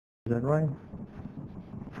Is that right?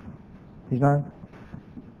 He's not?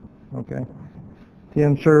 Okay.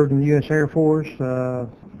 Tim served in the U.S. Air Force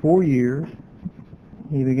 4 years.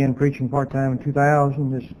 He began preaching part-time in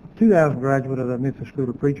 2000. This 2000 graduate of the Memphis School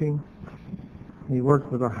of Preaching. He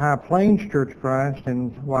worked with the High Plains Church of Christ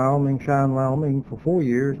in Wyoming, Cheyenne, Wyoming for 4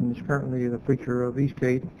 years, and is currently the preacher of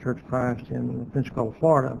Eastgate Church of Christ in Pensacola,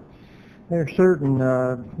 Florida. There are certain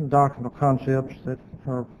doctrinal concepts that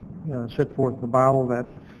are set forth in the Bible that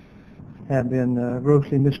have been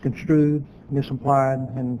grossly misconstrued, misapplied,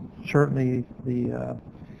 and certainly the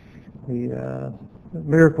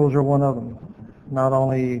miracles are one of them. Not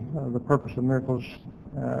only the purpose of miracles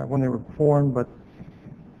when they were performed, but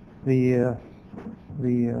the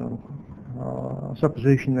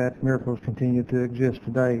supposition that miracles continue to exist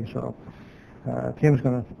today. So Tim's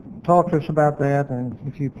going to talk to us about that, and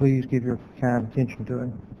if you please give your kind attention to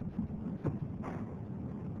him.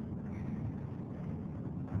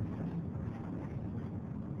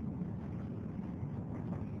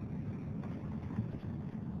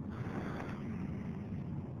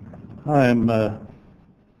 I am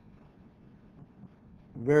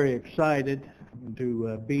very excited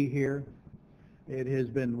to be here. It has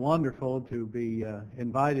been wonderful to be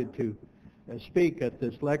invited to speak at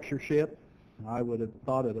this lectureship. I would have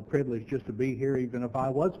thought it a privilege just to be here even if I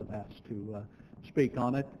wasn't asked to speak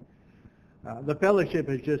on it. The fellowship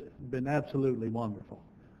has just been absolutely wonderful.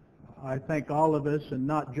 I think all of us, and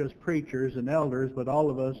not just preachers and elders, but all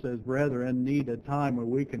of us as brethren need a time where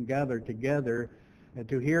we can gather together and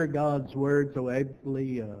to hear God's word so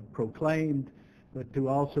ably proclaimed, but to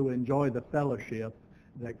also enjoy the fellowship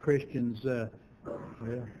that Christians,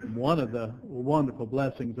 one of the wonderful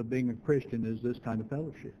blessings of being a Christian is this kind of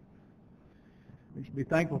fellowship. We should be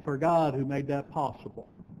thankful for God who made that possible.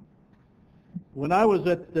 When I was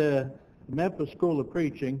at the Memphis School of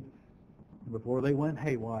Preaching, before they went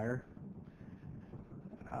haywire,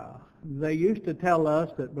 they used to tell us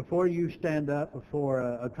that before you stand up before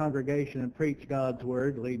a congregation and preach God's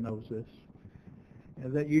word, Lee knows this,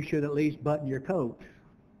 that you should at least button your coat.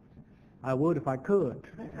 I would if I could.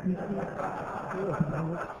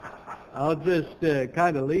 I'll just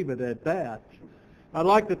kind of leave it at that. I'd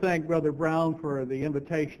like to thank Brother Brown for the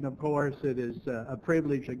invitation, of course. It is a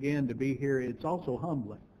privilege again to be here. It's also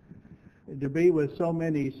humbling to be with so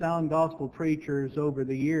many sound gospel preachers over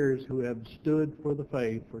the years who have stood for the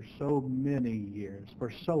faith for so many years, for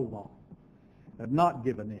so long, have not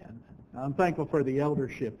given in. I'm thankful for the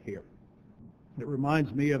eldership here. It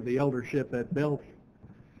reminds me of the eldership at Bellevue.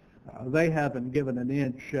 They haven't given an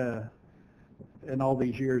inch in all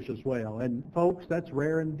these years as well. And folks, that's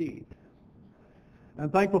rare indeed.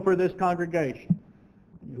 I'm thankful for this congregation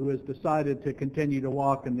who has decided to continue to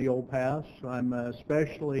walk in the old paths. I'm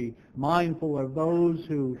especially mindful of those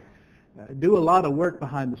who do a lot of work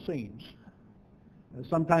behind the scenes.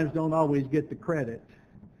 Sometimes don't always get the credit,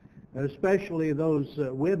 especially those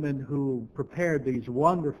women who prepared these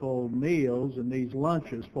wonderful meals and these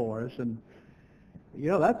lunches for us. And,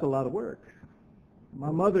 you know, that's a lot of work.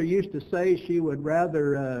 My mother used to say she would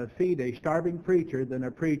rather feed a starving preacher than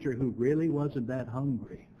a preacher who really wasn't that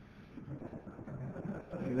hungry.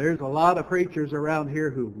 There's a lot of preachers around here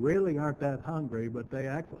who really aren't that hungry, but they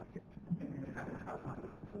act like it.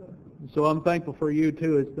 So I'm thankful for you,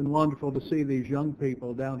 too. It's been wonderful to see these young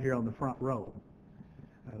people down here on the front row.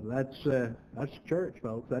 That's church,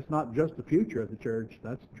 folks. That's not just the future of the church.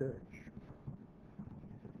 That's the church.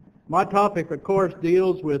 My topic, of course,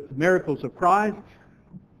 deals with miracles of Christ.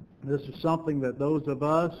 This is something that those of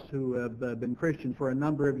us who have been Christians for a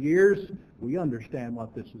number of years, we understand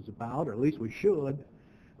what this is about, or at least we should.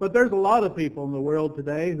 But there's a lot of people in the world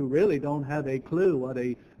today who really don't have a clue what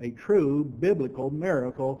a true biblical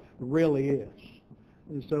miracle really is.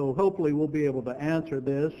 And so hopefully we'll be able to answer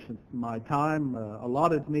this. My time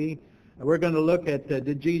allotted me. We're going to look at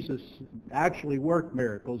did Jesus actually work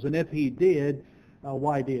miracles? And if he did,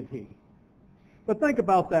 why did he? But think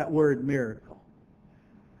about that word miracle.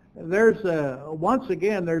 Once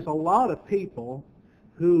again, there's a lot of people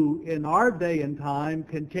who in our day and time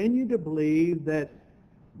continue to believe that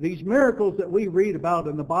these miracles that we read about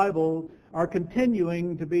in the Bible are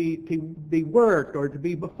continuing to be worked or to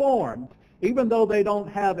be performed, even though they don't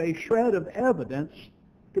have a shred of evidence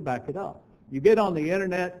to back it up. You get on the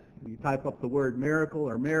internet, you type up the word miracle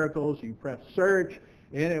or miracles, you press search,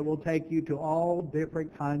 and it will take you to all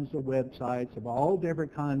different kinds of websites of all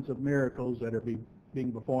different kinds of miracles that are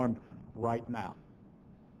being performed right now.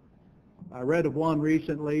 I read of one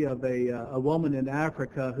recently of a woman in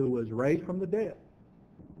Africa who was raised from the dead.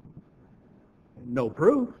 No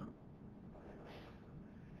proof.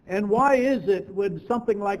 And why is it when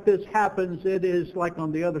something like this happens, it is like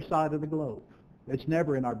on the other side of the globe? It's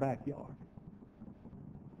never in our backyard.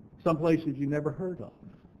 Some places you never heard of.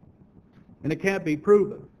 And it can't be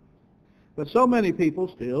proven. But so many people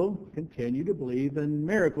still continue to believe in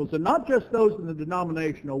miracles. And not just those in the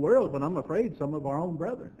denominational world, but I'm afraid some of our own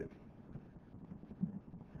brethren do.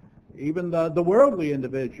 Even the worldly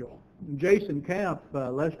individual. Jason Camp,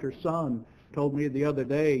 Lester's son, told me the other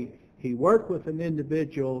day he worked with an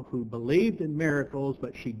individual who believed in miracles,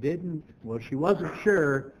 but she wasn't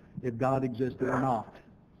sure if God existed or not.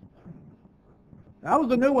 That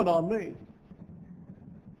was a new one on me.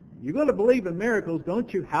 You're going to believe in miracles,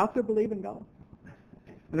 don't you have to believe in God?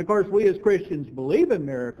 And of course, we as Christians believe in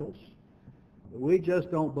miracles, but we just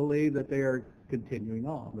don't believe that they are continuing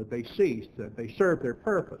on, that they ceased, that they serve their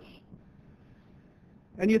purpose.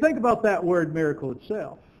 And you think about that word miracle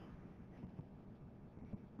itself.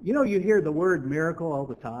 You know, you hear the word miracle all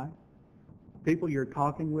the time. People you're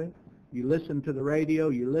talking with, you listen to the radio,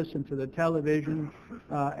 you listen to the television,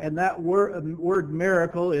 and that word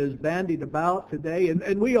miracle is bandied about today,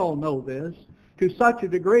 and we all know this, to such a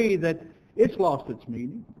degree that it's lost its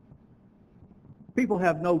meaning. People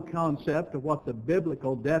have no concept of what the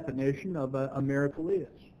biblical definition of a miracle is.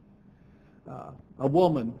 A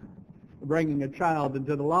woman bringing a child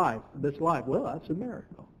into this life, well, that's a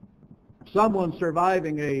miracle. Someone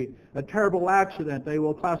surviving a terrible accident, they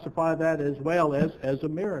will classify that as well as a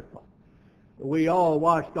miracle. We all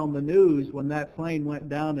watched on the news when that plane went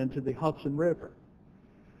down into the Hudson River.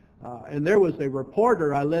 And there was a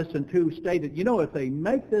reporter I listened to stated, you know, if they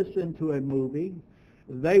make this into a movie,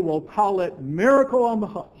 they will call it Miracle on the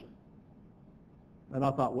Hudson. And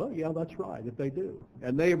I thought, well, yeah, that's right, if they do.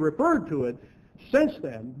 And they referred to it since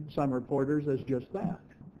then, some reporters, as just that.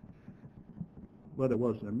 But it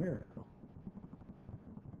wasn't a miracle.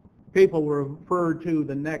 People refer to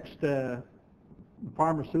the next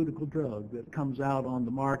pharmaceutical drug that comes out on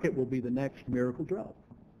the market will be the next miracle drug.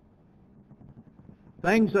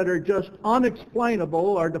 Things that are just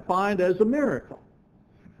unexplainable are defined as a miracle.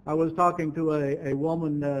 I was talking to a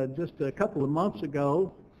woman just a couple of months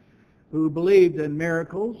ago who believed in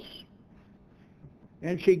miracles,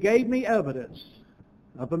 and she gave me evidence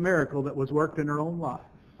of a miracle that was worked in her own life.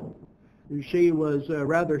 She was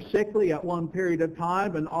rather sickly at one period of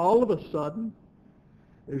time, and all of a sudden,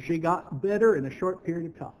 she got better in a short period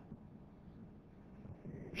of time.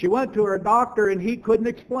 She went to her doctor, and he couldn't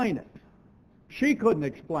explain it. She couldn't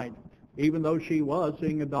explain it, even though she was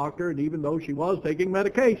seeing a doctor and even though she was taking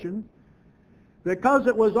medication. Because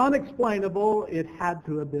it was unexplainable, it had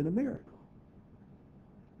to have been a miracle.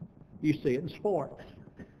 You see it in sports.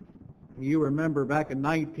 You remember back in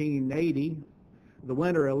 1980, the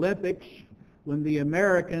Winter Olympics, when the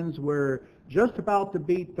Americans were just about to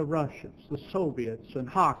beat the Russians, the Soviets, in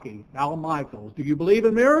hockey, Al Michaels. Do you believe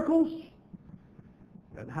in miracles?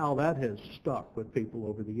 And how that has stuck with people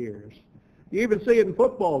over the years. You even see it in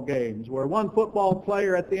football games where one football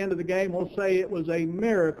player at the end of the game will say it was a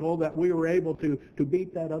miracle that we were able to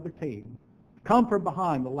beat that other team. Come from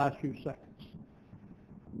behind the last few seconds.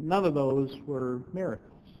 None of those were miracles.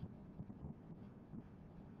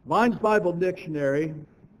 Vine's Bible Dictionary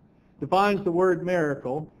defines the word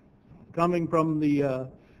miracle, coming from the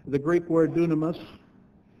Greek word dunamis,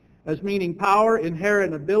 as meaning power,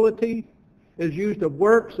 inherent ability, is used of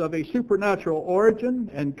works of a supernatural origin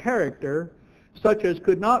and character, such as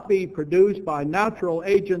could not be produced by natural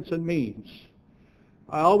agents and means.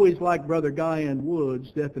 I always like Brother Guy N.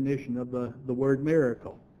 Wood's definition of the word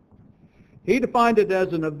miracle. He defined it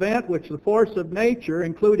as an event which the force of nature,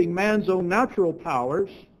 including man's own natural powers,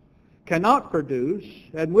 cannot produce,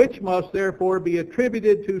 and which must therefore be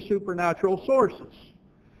attributed to supernatural sources.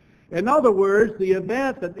 In other words, the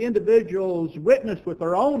event that the individuals witnessed with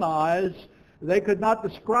their own eyes, they could not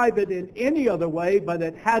describe it in any other way, but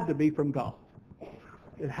it had to be from God.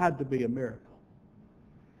 It had to be a miracle.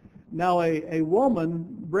 Now, a woman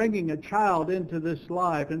bringing a child into this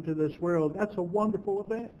life, into this world, that's a wonderful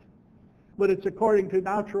event. But it's according to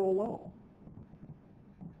natural law.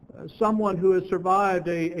 Someone who has survived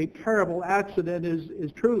a terrible accident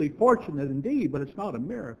is truly fortunate indeed, but it's not a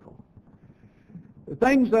miracle. The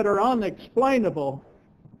things that are unexplainable,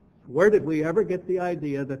 where did we ever get the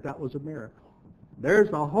idea that that was a miracle? There's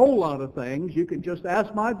a whole lot of things. You can just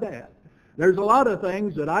ask my dad. There's a lot of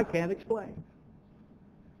things that I can't explain.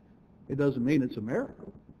 It doesn't mean it's a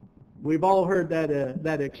miracle. We've all heard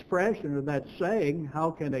that expression or that saying,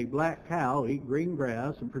 how can a black cow eat green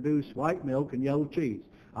grass and produce white milk and yellow cheese?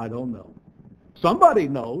 I don't know. Somebody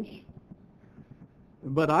knows,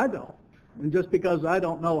 but I don't. And just because I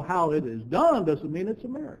don't know how it is done doesn't mean it's a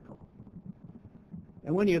miracle.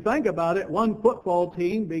 And when you think about it, one football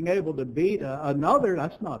team being able to beat another,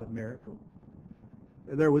 that's not a miracle.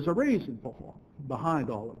 There was a reason behind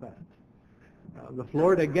all of that. The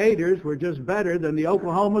Florida Gators were just better than the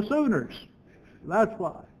Oklahoma Sooners. That's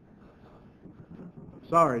why.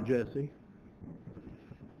 Sorry, Jesse.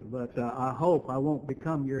 But I hope I won't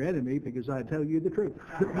become your enemy because I tell you the truth.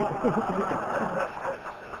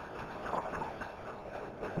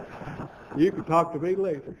 You can talk to me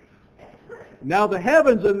later. Now the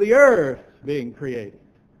heavens and the earth being created,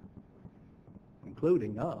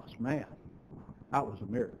 including us, man, that was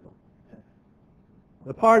a miracle.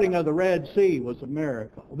 The parting of the Red Sea was a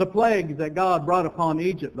miracle. The plagues that God brought upon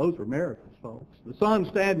Egypt, those were miracles, folks. The sun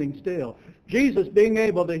standing still. Jesus being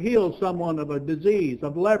able to heal someone of a disease,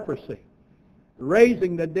 of leprosy.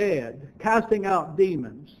 Raising the dead. Casting out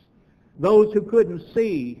demons. Those who couldn't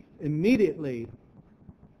see, immediately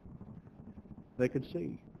they could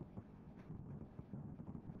see.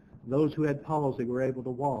 Those who had palsy were able to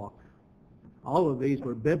walk. All of these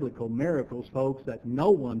were biblical miracles, folks, that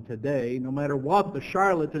no one today, no matter what the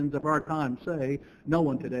charlatans of our time say, no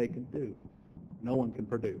one today can do. No one can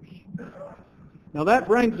produce. Now that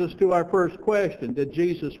brings us to our first question. Did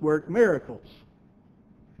Jesus work miracles?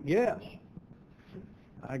 Yes.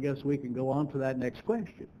 I guess we can go on to that next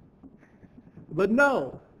question. But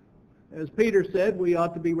no. As Peter said, we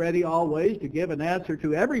ought to be ready always to give an answer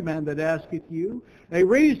to every man that asketh you, a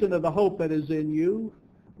reason of the hope that is in you,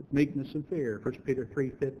 with meekness and fear, 1 Peter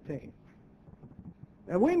 3:15.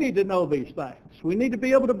 And we need to know these things. We need to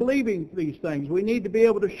be able to believe in these things. We need to be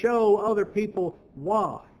able to show other people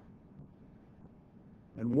why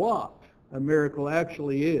and what a miracle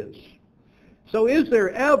actually is. So is there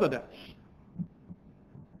evidence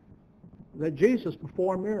that Jesus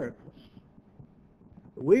performed miracles?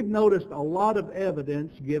 We've noticed a lot of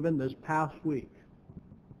evidence given this past week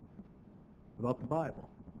about the Bible.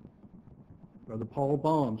 Brother Paul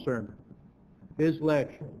Baum's sermon, his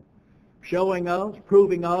lecture, showing us,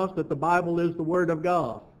 proving us that the Bible is the Word of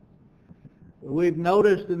God. We've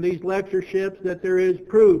noticed in these lectureships that there is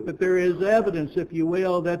proof, that there is evidence, if you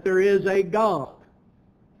will, that there is a God.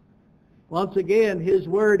 Once again, His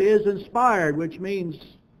Word is inspired, which means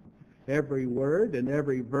every word and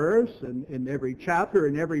every verse and in every chapter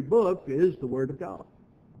and every book is the Word of God.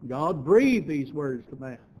 God breathed these words to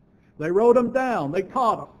man. They wrote them down. They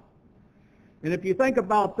taught them. And if you think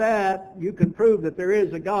about that, you can prove that there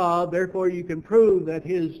is a God. Therefore, you can prove that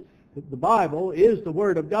the Bible is the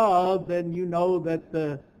Word of God. Then you know that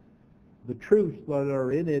the truths that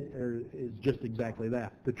are in it is just exactly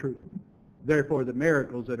that, the truth. Therefore, the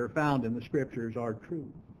miracles that are found in the Scriptures are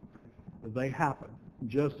true. They happen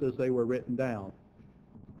just as they were written down.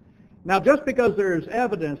 Now, just because there is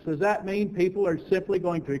evidence, does that mean people are simply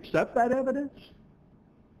going to accept that evidence?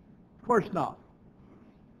 Of course not.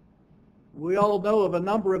 We all know of a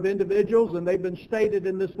number of individuals, and they've been stated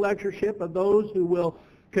in this lectureship, of those who will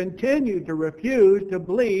continue to refuse to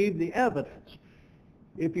believe the evidence.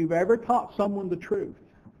 If you've ever taught someone the truth,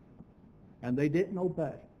 and they didn't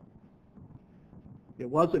obey, it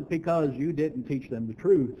wasn't because you didn't teach them the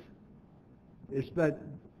truth. It's that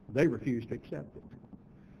they refused to accept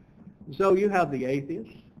it. So you have the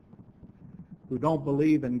atheists who don't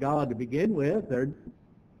believe in God to begin with. They're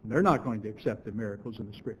not going to accept the miracles in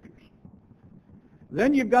the Scriptures.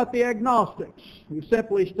 Then you've got the agnostics who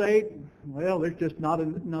simply state, well, there's just not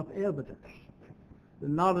enough evidence.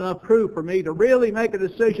 There's not enough proof for me to really make a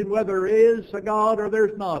decision whether there is a God or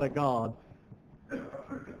there's not a God.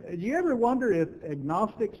 Do you ever wonder if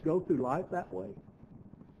agnostics go through life that way?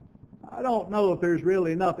 I don't know if there's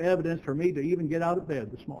really enough evidence for me to even get out of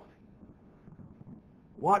bed this morning.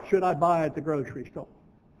 What should I buy at the grocery store?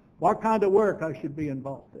 What kind of work I should be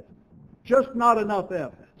involved in? Just not enough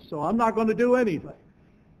evidence, so I'm not going to do anything.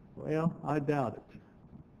 Well, I doubt it.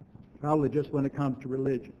 Probably just when it comes to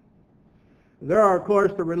religion. There are, of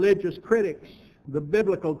course, the religious critics, the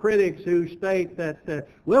biblical critics who state that,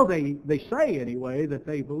 well, they say anyway that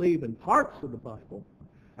they believe in parts of the Bible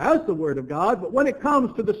as the Word of God, but when it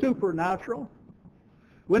comes to the supernatural,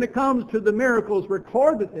 when it comes to the miracles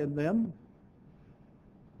recorded in them,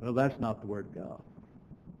 well, that's not the Word of God.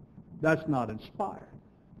 That's not inspired.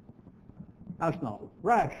 That's not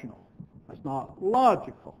rational. That's not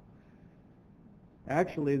logical.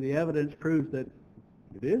 Actually, the evidence proves that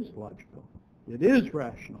it is logical. It is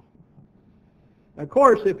rational. Of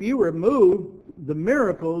course, if you remove the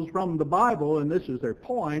miracles from the Bible, and this is their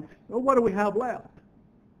point, well, what do we have left?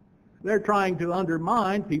 They're trying to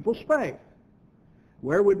undermine people's faith.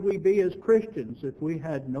 Where would we be as Christians if we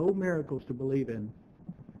had no miracles to believe in?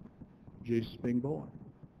 Jesus being born.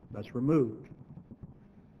 That's removed.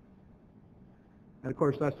 And of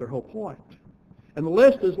course, that's their whole point. And the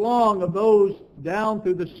list is long of those down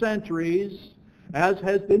through the centuries, as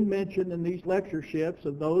has been mentioned in these lectureships,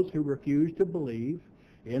 of those who refuse to believe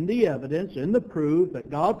in the evidence, in the proof that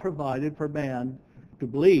God provided for man to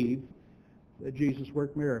believe that Jesus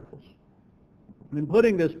worked miracles. In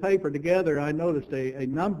putting this paper together, I noticed a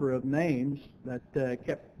number of names that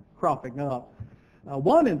kept cropping up.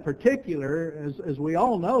 One in particular, as we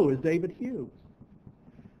all know, is David Hume.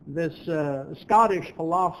 This Scottish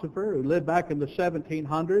philosopher who lived back in the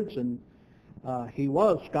 1700s, and he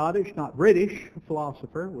was Scottish, not British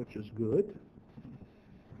philosopher, which is good.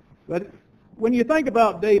 But when you think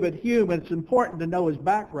about David Hume, it's important to know his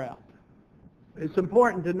background. It's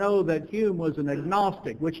important to know that Hume was an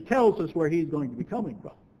agnostic, which tells us where he's going to be coming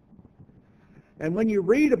from. And when you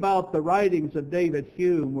read about the writings of David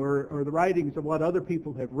Hume or the writings of what other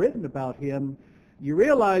people have written about him, you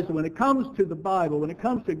realize that when it comes to the Bible, when it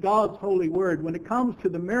comes to God's holy word, when it comes to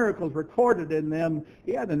the miracles recorded in them,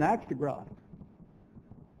 he had an axe to grind.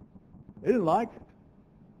 He didn't like it.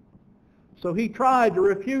 So he tried to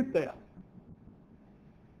refute them.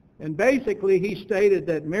 And basically he stated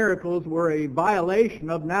that miracles were a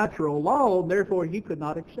violation of natural law, and therefore he could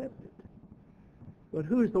not accept it. But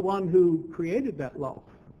who's the one who created that law?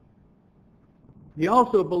 He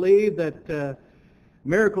also believed that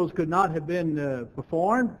miracles could not have been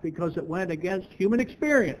performed because it went against human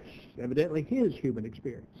experience, evidently his human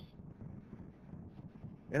experience.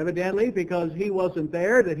 Evidently because he wasn't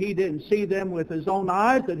there, that he didn't see them with his own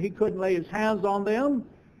eyes, that he couldn't lay his hands on them,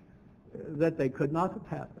 that they could not have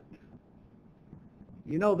happened.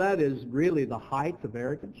 You know, that is really the height of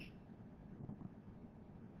arrogance.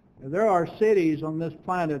 There are cities on this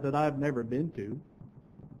planet that I've never been to.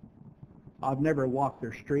 I've never walked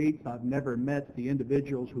their streets. I've never met the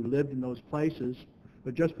individuals who lived in those places.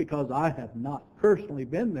 But just because I have not personally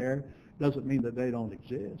been there doesn't mean that they don't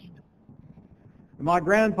exist. My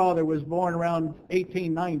grandfather was born around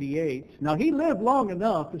 1898. Now, he lived long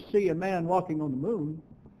enough to see a man walking on the moon.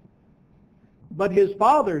 But his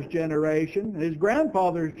father's generation, his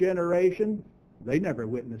grandfather's generation, they never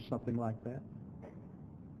witnessed something like that.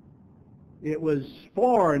 It was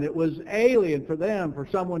foreign, it was alien for them, for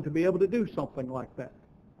someone to be able to do something like that.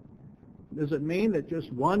 Does it mean that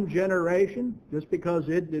just one generation, just because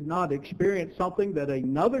it did not experience something that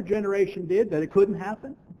another generation did, that it couldn't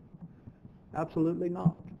happen? Absolutely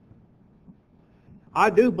not. I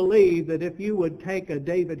do believe that if you would take a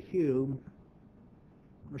David Hume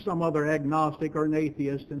or some other agnostic or an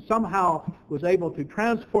atheist and somehow was able to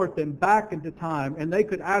transport them back into time and they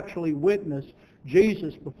could actually witness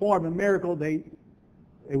Jesus perform a miracle, they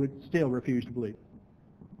would still refuse to believe.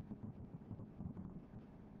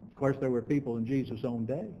 Of course, there were people in Jesus' own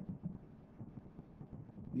day.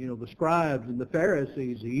 You know, the scribes and the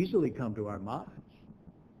Pharisees easily come to our minds.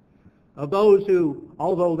 Of those who,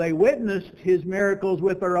 although they witnessed his miracles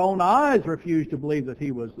with their own eyes, refused to believe that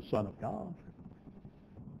he was the Son of God.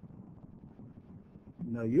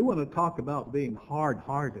 Now, you want to talk about being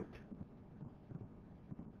hard-hearted.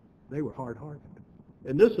 They were hard-hearted.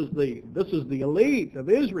 And this is the elite of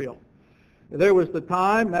Israel. There was the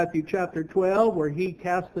time, Matthew chapter 12, where he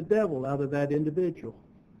cast the devil out of that individual.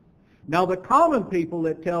 Now, the common people,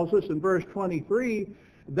 it tells us in verse 23,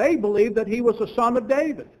 they believed that he was the son of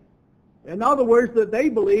David. In other words, that they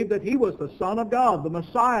believed that he was the Son of God, the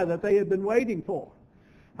Messiah that they had been waiting for.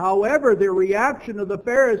 However, the reaction of the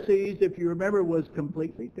Pharisees, if you remember, was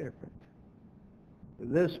completely different.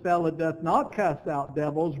 This fellow doth not cast out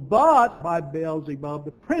devils, but by Beelzebub,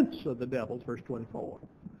 the prince of the devils, verse 24.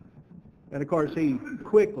 And of course, he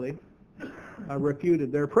quickly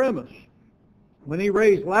refuted their premise. When he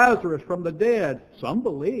raised Lazarus from the dead, some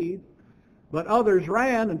believed, but others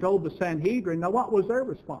ran and told the Sanhedrin. Now, what was their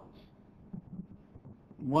response?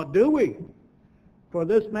 What do we? For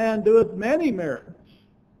this man doeth many miracles.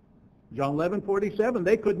 John 11:47,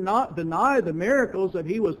 they could not deny the miracles that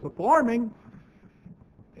he was performing.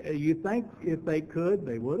 You think if they could,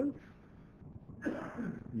 they would have?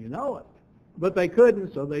 You know it. But they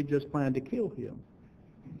couldn't, so they just planned to kill him.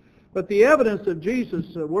 But the evidence of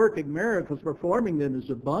Jesus working miracles, performing them,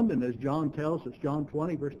 is abundant, as John tells us, John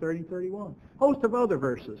 20, verse 30 and 31. A host of other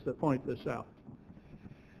verses that point this out.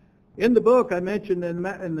 In the book, I mentioned,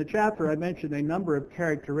 in the chapter, I mentioned a number of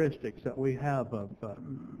characteristics that we have of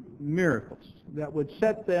miracles that would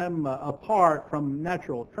set them apart from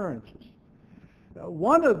natural occurrences.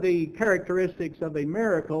 One of the characteristics of a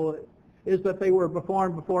miracle is that they were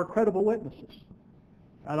performed before credible witnesses.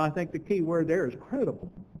 And I think the key word there is credible.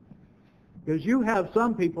 Because you have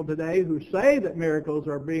some people today who say that miracles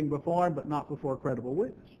are being performed, but not before credible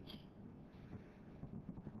witnesses.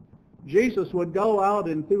 Jesus would go out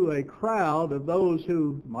and through a crowd of those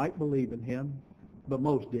who might believe in him, but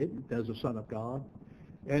most didn't as the Son of God,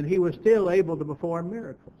 and he was still able to perform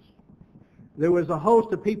miracles. There was a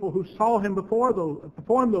host of people who saw him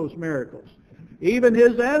perform those miracles. Even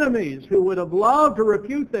his enemies, who would have loved to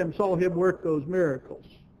refute them, saw him work those miracles.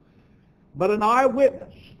 But an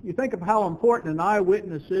eyewitness, you think of how important an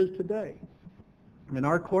eyewitness is today in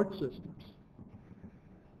our court systems.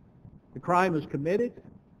 The crime is committed,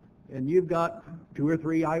 and you've got 2 or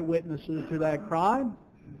 3 eyewitnesses to that crime.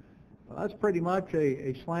 Well, that's pretty much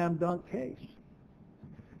a slam dunk case.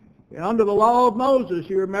 And under the law of Moses,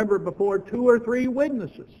 you remember before 2 or 3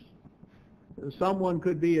 witnesses, someone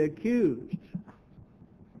could be accused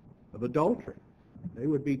of adultery. They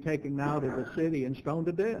would be taken out of the city and stoned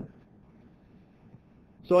to death.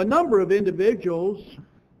 So a number of individuals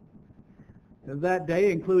of that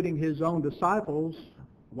day, including his own disciples,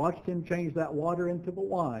 watched him change that water into the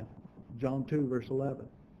wine. John 2, verse 11.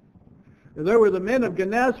 There were the men of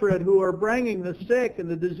Gennesaret who were bringing the sick and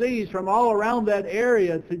the diseased from all around that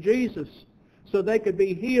area to Jesus so they could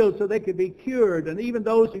be healed, so they could be cured. And even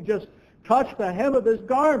those who just touched the hem of his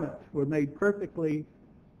garment were made perfectly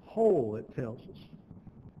whole, it tells us.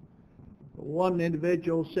 One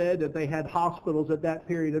individual said that they had hospitals at that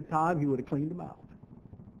period of time, he would have cleaned them out.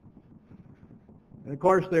 And of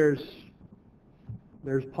course there's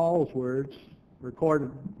Paul's words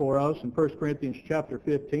recorded for us in 1 Corinthians chapter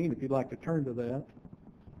 15, if you'd like to turn to that.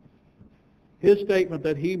 His statement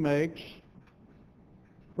that he makes,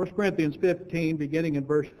 1 Corinthians 15, beginning in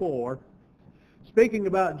verse 4, speaking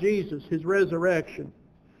about Jesus, his resurrection,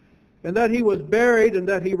 and that he was buried and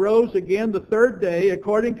that he rose again the 3rd day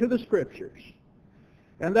according to the Scriptures,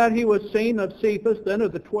 and that he was seen of Cephas, then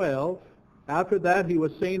of the 12. After that he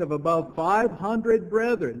was seen of above 500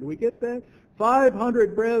 brethren. Do we get that?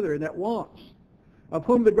 500 brethren at once, of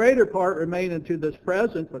whom the greater part remain unto this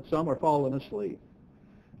present, but some are fallen asleep.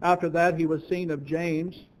 After that he was seen of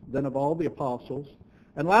James, then of all the apostles.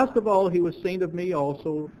 And last of all he was seen of me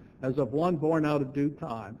also, as of one born out of due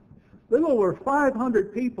time. Little over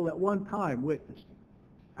 500 people at one time witnessed him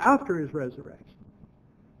after his resurrection.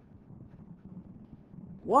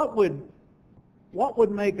 What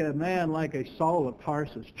would make a man like a Saul of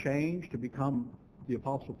Tarsus change to become the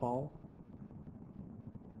Apostle Paul?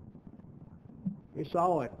 He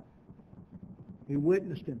saw it. He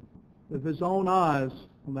witnessed him with his own eyes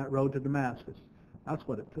on that road to Damascus. That's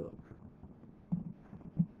what it took.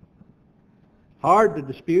 Hard to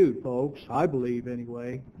dispute, folks, I believe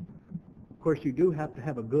anyway. Of course, you do have to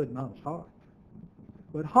have a good and honest heart.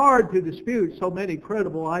 But hard to dispute so many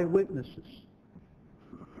credible eyewitnesses.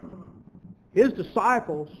 His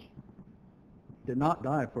disciples did not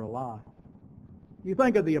die for a lie. You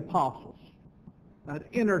think of the apostles, that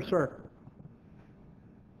inner circle.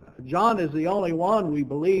 John is the only one we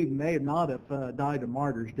believe may not have died a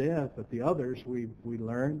martyr's death, but the others we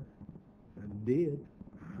learned and did.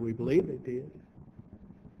 We believe they did.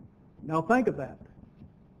 Now think of that.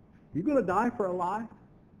 You going to die for a lie?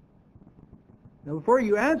 Now before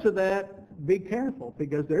you answer that, be careful,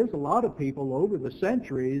 because there's a lot of people over the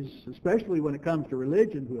centuries, especially when it comes to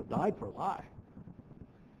religion, who have died for a lie.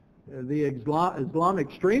 The Islamic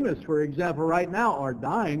extremists, for example, right now are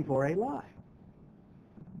dying for a lie.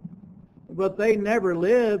 But they never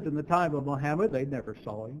lived in the time of Muhammad. They never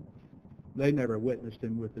saw him. They never witnessed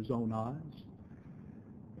him with his own eyes.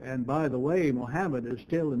 And by the way, Muhammad is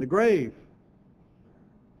still in the grave.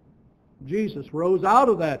 Jesus rose out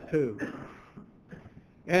of that tomb.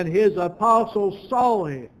 And his apostles saw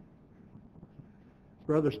him.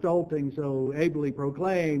 Brother Stolting so ably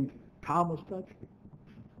proclaimed, Thomas touched him.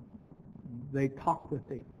 They talked with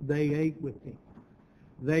him. They ate with him.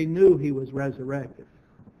 They knew he was resurrected.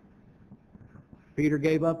 Peter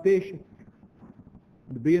gave up fishing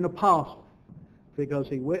to be an apostle because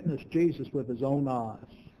he witnessed Jesus with his own eyes.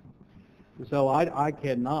 So I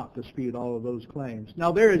cannot dispute all of those claims.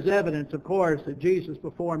 Now there is evidence, of course, that Jesus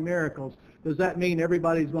performed miracles. Does that mean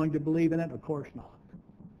everybody's going to believe in it? Of course not.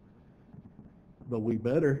 But we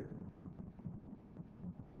better.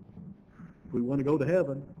 If we want to go to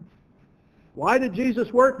heaven. Why did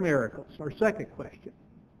Jesus work miracles? Our second question.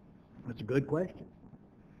 That's a good question.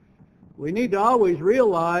 We need to always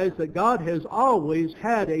realize that God has always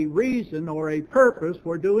had a reason or a purpose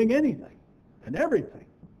for doing anything and everything.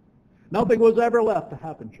 Nothing was ever left to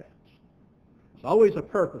happen chance. There's always a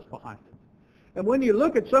purpose behind it. And when you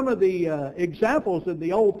look at some of the examples in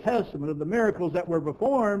the Old Testament of the miracles that were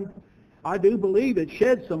performed, I do believe it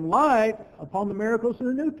sheds some light upon the miracles in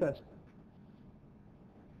the New Testament.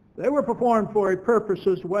 They were performed for a purpose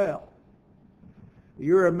as well.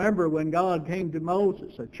 You remember when God came to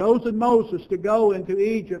Moses, had chosen Moses to go into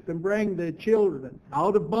Egypt and bring the children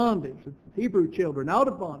out of bondage, the Hebrew children out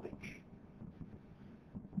of bondage.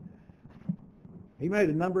 He made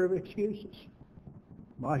a number of excuses.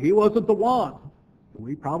 Well, he wasn't the one.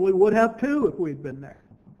 We probably would have too if we'd been there.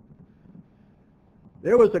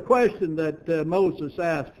 There was a question that Moses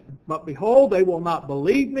asked, but behold, they will not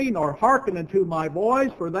believe me, nor hearken unto my voice,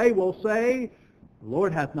 for they will say, the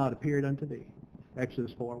Lord hath not appeared unto thee.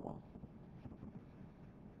 Exodus 4:1.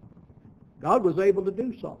 God was able to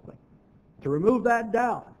do something, to remove that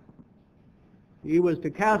doubt. He was to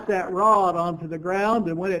cast that rod onto the ground,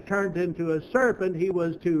 and when it turned into a serpent, he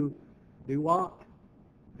was to do what?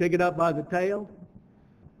 Pick it up by the tail,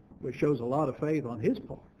 which shows a lot of faith on his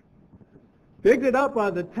part. Picked it up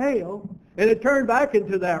by the tail, and it turned back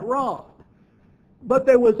into that rod. But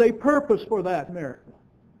there was a purpose for that miracle.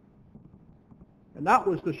 And that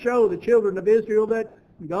was to show the children of Israel that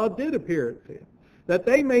God did appear to them, that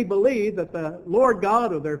they may believe that the Lord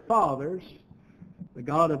God of their fathers, the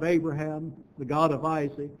God of Abraham, the God of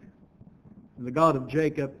Isaac, and the God of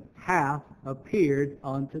Jacob, hath appeared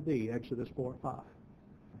unto thee. Exodus 4:5.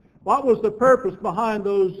 What was the purpose behind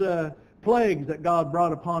those plagues that God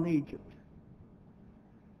brought upon Egypt?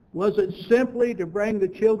 Was it simply to bring the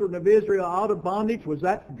children of Israel out of bondage? Was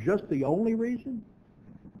that just the only reason?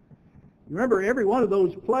 Remember, every one of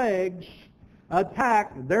those plagues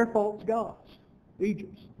attacked their false gods,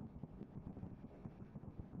 Egypt's.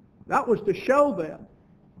 That was to show them,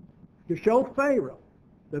 to show Pharaoh,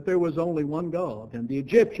 that there was only one God. And the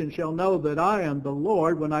Egyptians shall know that I am the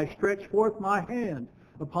Lord when I stretch forth my hand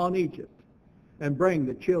upon Egypt and bring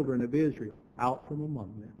the children of Israel out from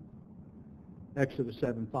among them. Exodus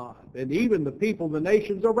 7:5. And even the people, the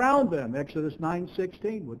nations around them, Exodus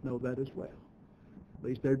 9:16, would know that as well. At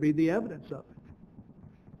least there'd be the evidence of it.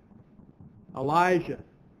 Elijah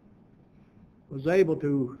was able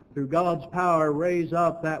to, through God's power, raise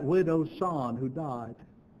up that widow's son who died.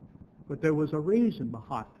 But there was a reason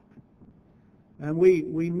behind it. And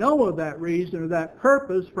we know of that reason or that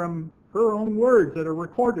purpose from her own words that are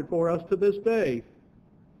recorded for us to this day.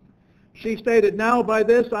 She stated, now by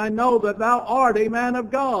this I know that thou art a man of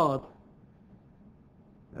God,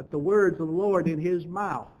 that the words of the Lord in his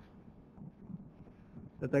mouth,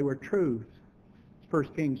 that they were truth.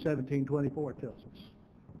 1 Kings 17:24 tells us.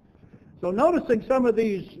 So noticing some of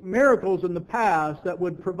these miracles in the past that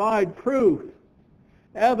would provide proof,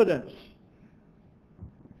 evidence,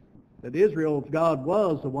 that Israel's God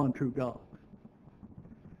was the one true God,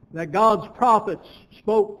 that God's prophets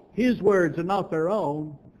spoke his words and not their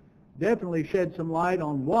own, definitely shed some light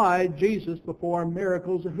on why Jesus performed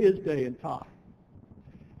miracles in his day and time.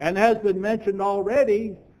 And has been mentioned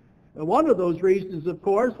already, one of those reasons, of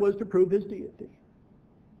course, was to prove his deity,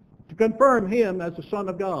 to confirm him as the Son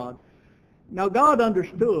of God. Now God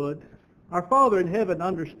understood, our Father in heaven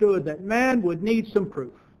understood that man would need some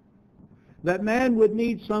proof, that man would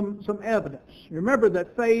need some evidence. Remember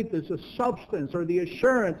that faith is a substance or the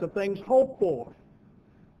assurance of things hoped for,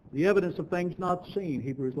 the evidence of things not seen,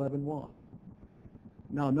 Hebrews 11:1.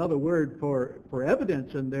 Now another word for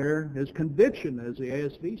evidence in there is conviction, as the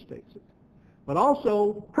ASV states it, but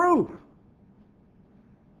also proof.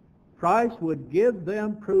 Christ would give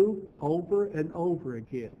them proof over and over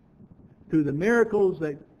again through the miracles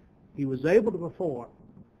that he was able to perform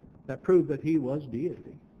that proved that he was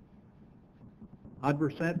deity.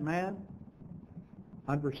 100% man,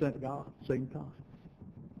 100% God, same time.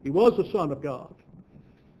 He was the Son of God.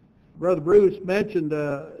 Brother Bruce mentioned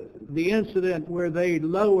the incident where they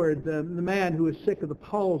lowered the man who was sick of the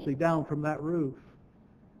palsy down from that roof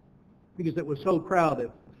because it was so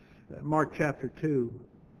crowded. Mark chapter 2.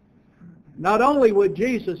 Not only would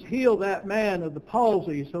Jesus heal that man of the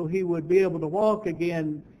palsy so he would be able to walk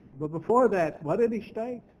again, but before that, what did he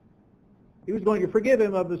state? He was going to forgive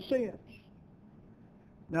him of his sins.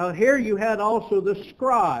 Now here you had also the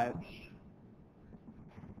scribes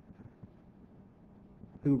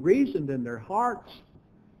who reasoned in their hearts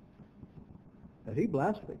that he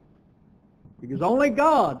blasphemed. Because only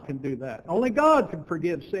God can do that. Only God can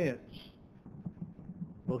forgive sins.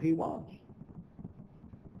 Well, he was.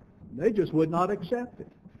 They just would not accept it.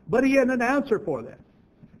 But he had an answer for them.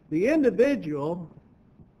 The individual,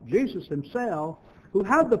 Jesus himself, who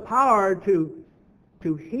had the power to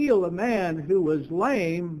heal a man who was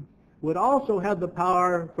lame, would also have the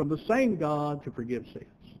power from the same God to forgive sins.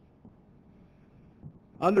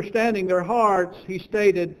 Understanding their hearts, he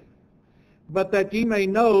stated, but that ye may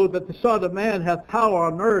know that the Son of Man hath power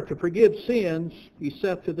on earth to forgive sins, he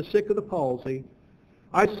saith to the sick of the palsy,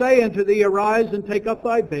 I say unto thee, arise and take up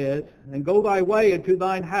thy bed, and go thy way into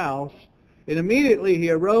thine house. And immediately he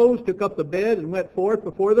arose, took up the bed, and went forth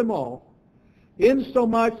before them all,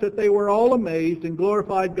 insomuch that they were all amazed and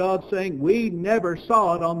glorified God, saying, We never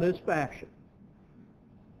saw it on this fashion.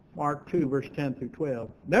 Mark 2, verse 10 through 12.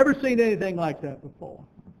 Never seen anything like that before.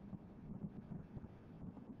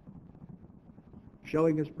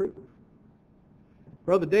 Showing his proof.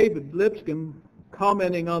 Brother David Lipscomb,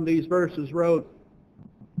 commenting on these verses, wrote,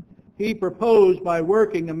 he proposed by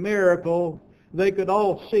working a miracle they could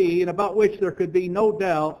all see and about which there could be no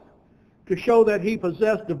doubt to show that he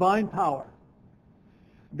possessed divine power.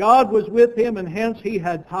 God was with him, and hence he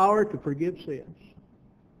had power to forgive sins.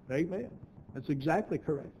 Amen. That's exactly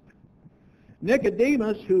correct.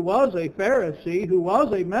 Nicodemus, who was a Pharisee, who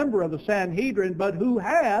was a member of the Sanhedrin, but who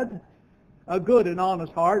had a good and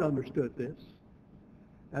honest heart, understood this.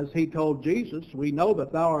 As he told Jesus, we know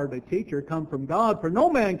that thou art a teacher come from God, for no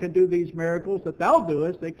man can do these miracles that thou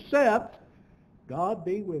doest except God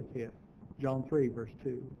be with him. John 3, verse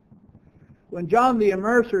 2. When John the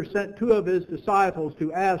Immerser sent two of his disciples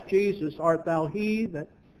to ask Jesus, art thou he that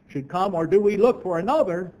should come, or do we look for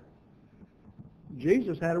another?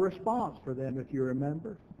 Jesus had a response for them, if you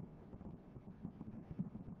remember.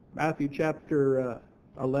 Matthew chapter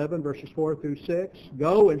 11, verses 4 through 6.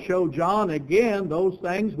 Go and show John again those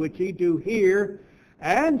things which ye do hear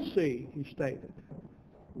and see, he stated.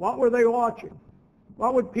 What were they watching?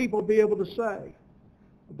 What would people be able to say?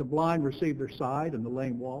 The blind receive their sight and the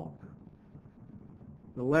lame walk.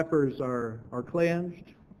 The lepers are cleansed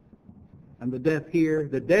and the deaf hear.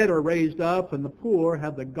 The dead are raised up and the poor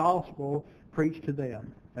have the gospel preached to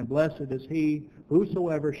them. And blessed is he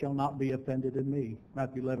whosoever shall not be offended in me.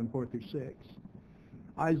 Matthew 11, 4 through 6.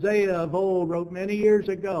 Isaiah of old wrote many years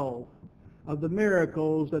ago of the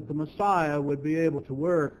miracles that the Messiah would be able to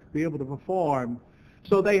work, be able to perform.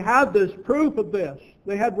 So they had this proof of this.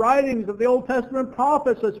 They had writings of the Old Testament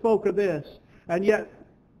prophets that spoke of this. And yet,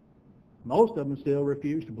 most of them still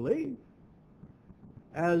refuse to believe.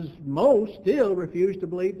 As most still refuse to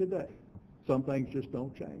believe today. Some things just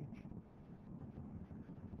don't change.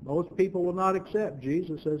 Most people will not accept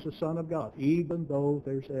Jesus as the Son of God, even though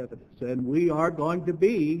there's evidence. And we are going to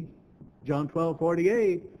be, John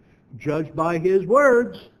 12:48, judged by his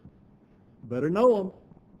words. Better know them.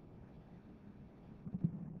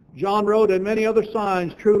 John wrote, and many other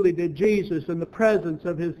signs truly did Jesus in the presence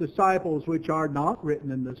of his disciples, which are not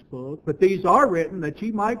written in this book, but these are written that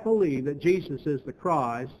ye might believe that Jesus is the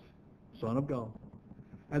Christ, Son of God,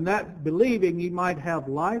 and that believing ye might have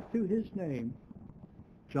life through his name.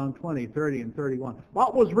 John 20, 30, and 31.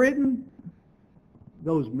 What was written?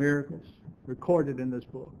 Those miracles recorded in this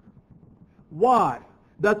book. Why?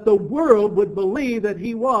 That the world would believe that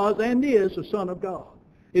he was and is the Son of God.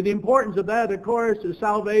 And the importance of that, of course, is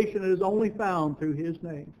salvation is only found through his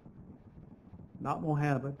name. Not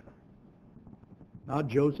Mohammed, not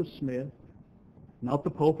Joseph Smith, not the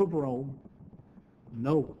Pope of Rome.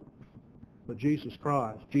 No, but Jesus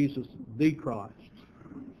Christ, Jesus the Christ.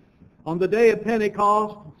 On the day of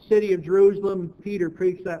Pentecost, city of Jerusalem, Peter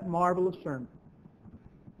preached that marvelous sermon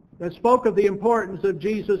that spoke of the importance of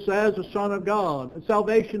Jesus as the Son of God. And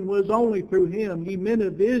salvation was only through him. Ye men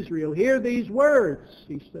of Israel, hear these words,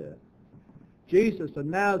 he said. Jesus of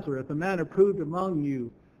Nazareth, a man approved among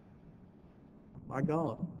you by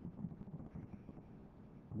God.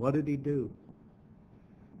 What did he do?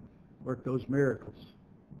 Work those miracles,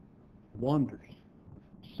 wonders,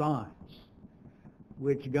 signs,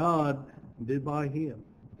 which God did by him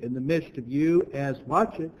in the midst of you, as,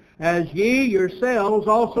 watch it, as ye yourselves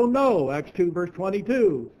also know. Acts 2, verse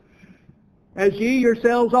 22. As ye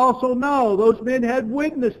yourselves also know, those men had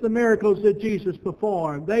witnessed the miracles that Jesus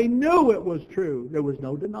performed. They knew it was true. There was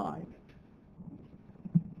no denying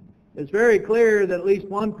it. It's very clear that at least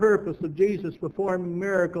one purpose of Jesus performing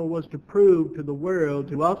miracle was to prove to the world,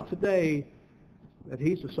 to us today, that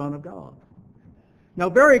he's the Son of God. Now,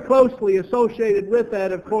 very closely associated with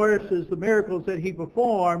that, of course, is the miracles that he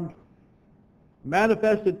performed,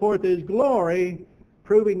 manifested forth his glory,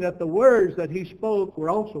 proving that the words that he spoke were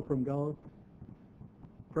also from God,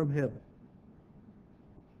 from heaven.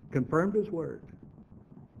 Confirmed his word.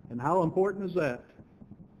 And how important is that?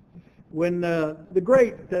 When the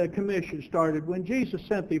Great Commission started, when Jesus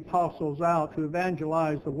sent the apostles out to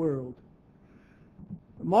evangelize the world,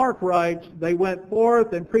 Mark writes, they went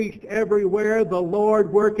forth and preached everywhere, the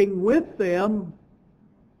Lord working with them,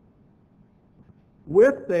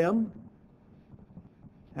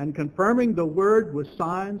 and confirming the word with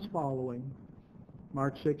signs following.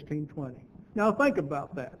 Mark 16:20. Now think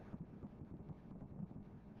about that.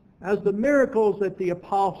 As the miracles that the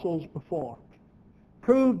apostles performed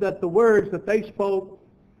proved that the words that they spoke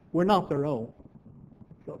were not their own.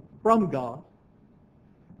 So from God.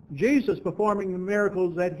 Jesus performing the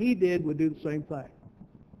miracles that he did would do the same thing.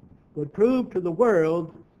 Would prove to the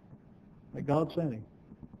world that God sent him.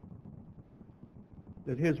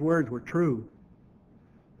 That his words were true.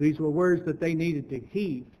 These were words that they needed to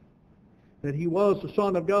heed. That he was the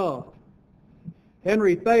Son of God.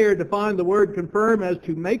 Henry Thayer defined the word confirm as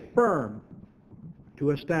to make firm,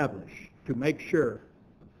 to establish, to make sure.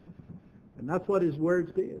 And that's what his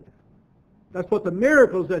words did. That's what the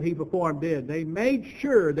miracles that he performed did. They made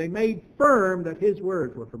sure, they made firm that his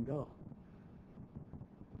words were from God.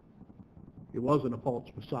 He wasn't a false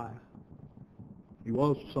Messiah. He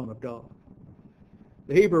was the Son of God.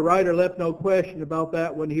 The Hebrew writer left no question about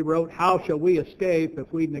that when he wrote, "How shall we escape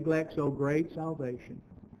if we neglect so great salvation,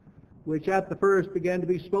 which at the first began to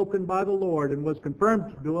be spoken by the Lord and was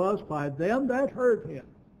confirmed to us by them that heard him,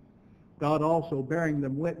 God also bearing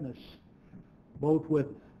them witness, both with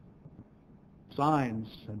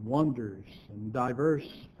signs and wonders and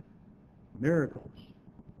diverse miracles,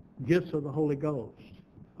 gifts of the Holy Ghost,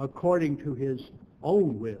 according to his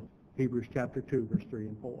own will." Hebrews chapter 2, verse 3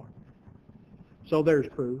 and 4. So there's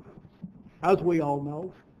proof, as we all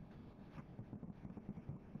know.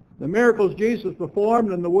 The miracles Jesus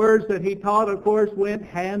performed and the words that he taught, of course, went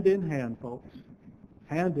hand in hand, folks.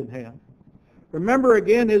 Hand in hand. Remember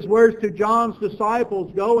again his words to John's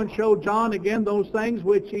disciples, "Go and show John again those things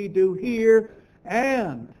which ye do hear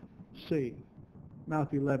and see."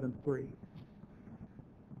 Matthew 11:3.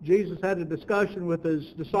 Jesus had a discussion with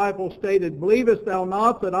his disciples, stated, "Believest thou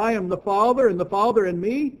not that I am the Father, and the Father in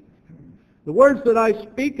me? The words that I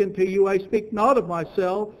speak unto you, I speak not of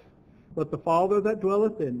myself, but the Father that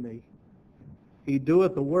dwelleth in me. He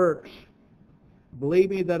doeth the works. Believe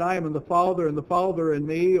me that I am in the Father, and the Father in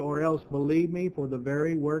me, or else believe me for the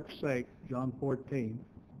very work's sake." John 14,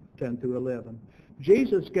 10 through 11.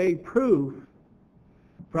 Jesus gave proof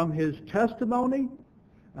from his testimony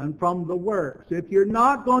and from the works. If you're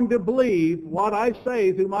not going to believe what I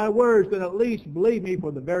say through my words, then at least believe me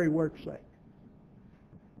for the very work's sake.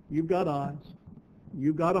 You've got eyes.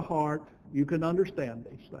 You've got a heart. You can understand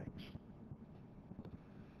these things.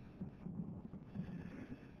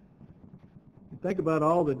 Think about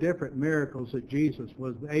all the different miracles that Jesus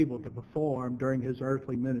was able to perform during his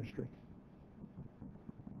earthly ministry.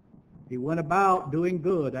 He went about doing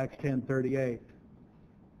good, Acts 10:38.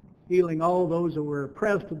 Healing all those who were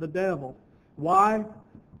oppressed of the devil. Why?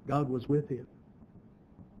 God was with him.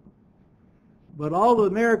 But all the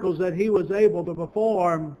miracles that he was able to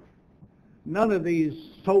perform, none of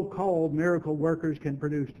these so-called miracle workers can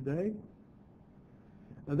produce today.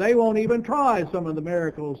 They won't even try some of the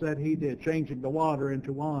miracles that he did, changing the water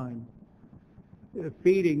into wine,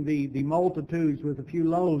 feeding the multitudes with a few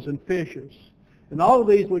loaves and fishes. And all of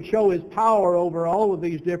these would show his power over all of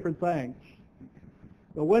these different things.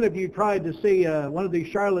 But when have you tried to see one of these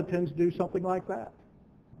charlatans do something like that?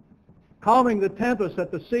 Calming the tempest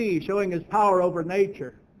at the sea, showing his power over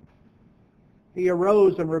nature. He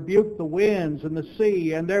arose and rebuked the winds and the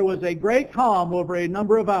sea, and there was a great calm over a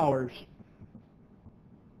number of hours.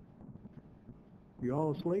 You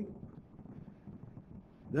all asleep?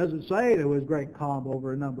 It doesn't say there was great calm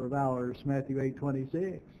over a number of hours, Matthew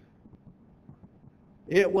 8:26.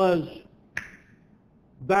 It was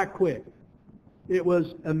that quick. It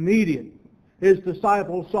was immediate. His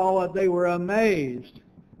disciples saw it. They were amazed.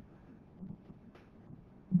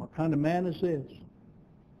 What kind of man is this,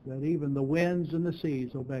 that even the winds and the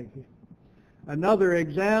seas obey him? Another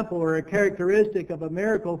example or a characteristic of a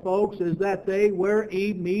miracle, folks, is that they were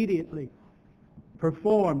immediately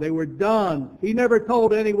performed. They were done. He never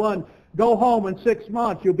told anyone, "Go home in 6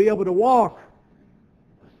 months, you'll be able to walk."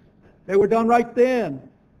 They were done right then,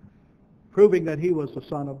 proving that he was the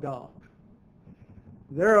Son of God.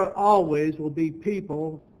 There always will be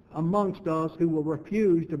people amongst us who will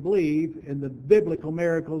refuse to believe in the biblical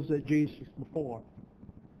miracles that Jesus performed.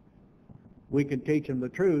 We can teach them the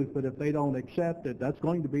truth, but if they don't accept it, that's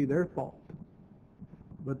going to be their fault.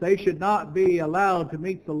 But they should not be allowed to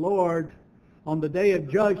meet the Lord on the day of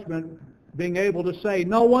judgment being able to say,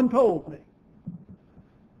 "No one told me."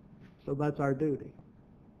 So that's our duty.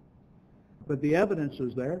 But the evidence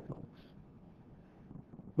is there, folks.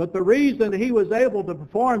 But the reason he was able to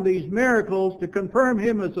perform these miracles, to confirm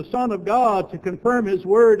him as the Son of God, to confirm his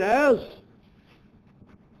word as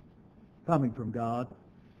coming from God,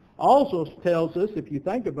 also tells us, if you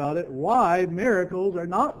think about it, why miracles are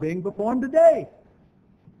not being performed today.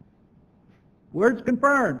 Word's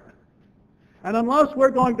confirmed. And unless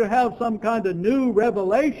we're going to have some kind of new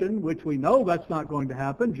revelation, which we know that's not going to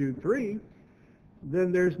happen, Jude 3,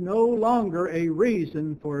 then there's no longer a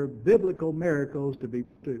reason for biblical miracles to be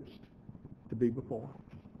produced, to be performed.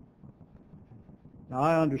 Now,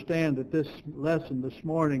 I understand that this lesson this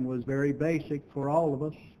morning was very basic for all of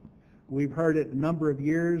us. We've heard it a number of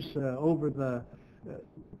years over the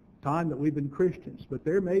time that we've been Christians, but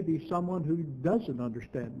there may be someone who doesn't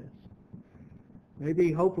understand this.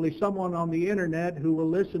 Maybe, hopefully, someone on the internet who will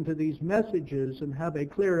listen to these messages and have a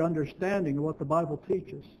clear understanding of what the Bible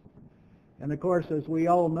teaches. And of course, as we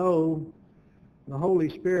all know, the Holy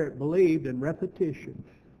Spirit believed in repetition.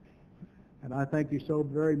 And I thank you so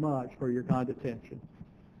very much for your kind attention.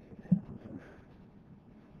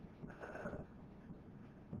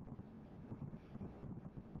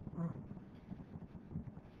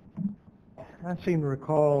 I seem to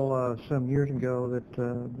recall some years ago that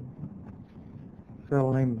a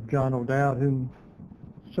fellow named John O'Dowd, whom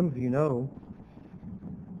some of you know,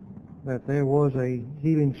 that there was a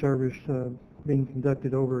healing service being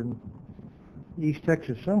conducted over in East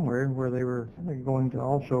Texas somewhere, where they were going to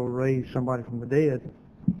also raise somebody from the dead.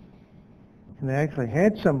 And they actually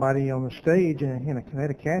had somebody on the stage, and had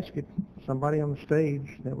a casket, somebody on the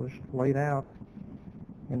stage that was laid out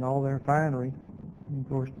in all their finery. And of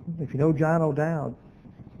course, if you know John O'Dowd,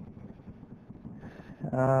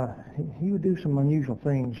 he would do some unusual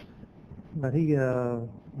things. But he,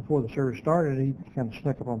 before the service started, he kind of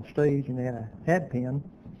snuck up on the stage, and he had a hat pin,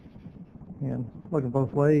 and looking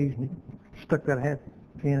both ways, and he stuck that hat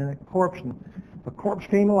pin in a corpse, and the corpse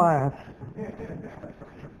came alive.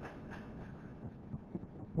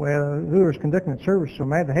 Well, who was conducting the service so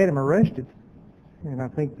mad they had him arrested, and I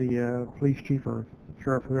think the police chief or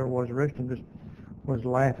sheriff, whoever it was, arrested him, just was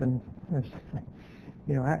laughing.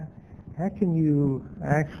 You know, how can you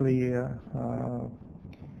actually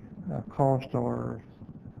cost or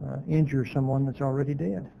injure someone that's already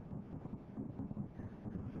dead?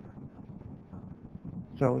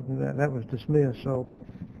 So that was dismissed. So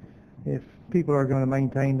if people are going to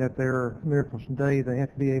maintain that there are miracles today, they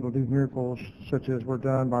have to be able to do miracles such as were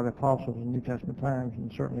done by the apostles in New Testament times,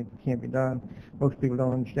 and certainly can't be done. Most people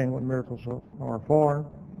don't understand what miracles are for,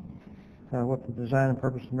 what the design and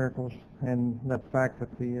purpose of miracles, and the fact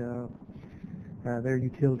that their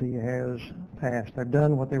utility has passed. They've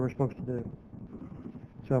done what they were supposed to do.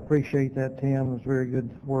 So I appreciate that, Tim. It was very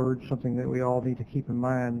good words, something that we all need to keep in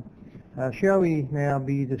mind. Shall we now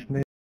be dismissed?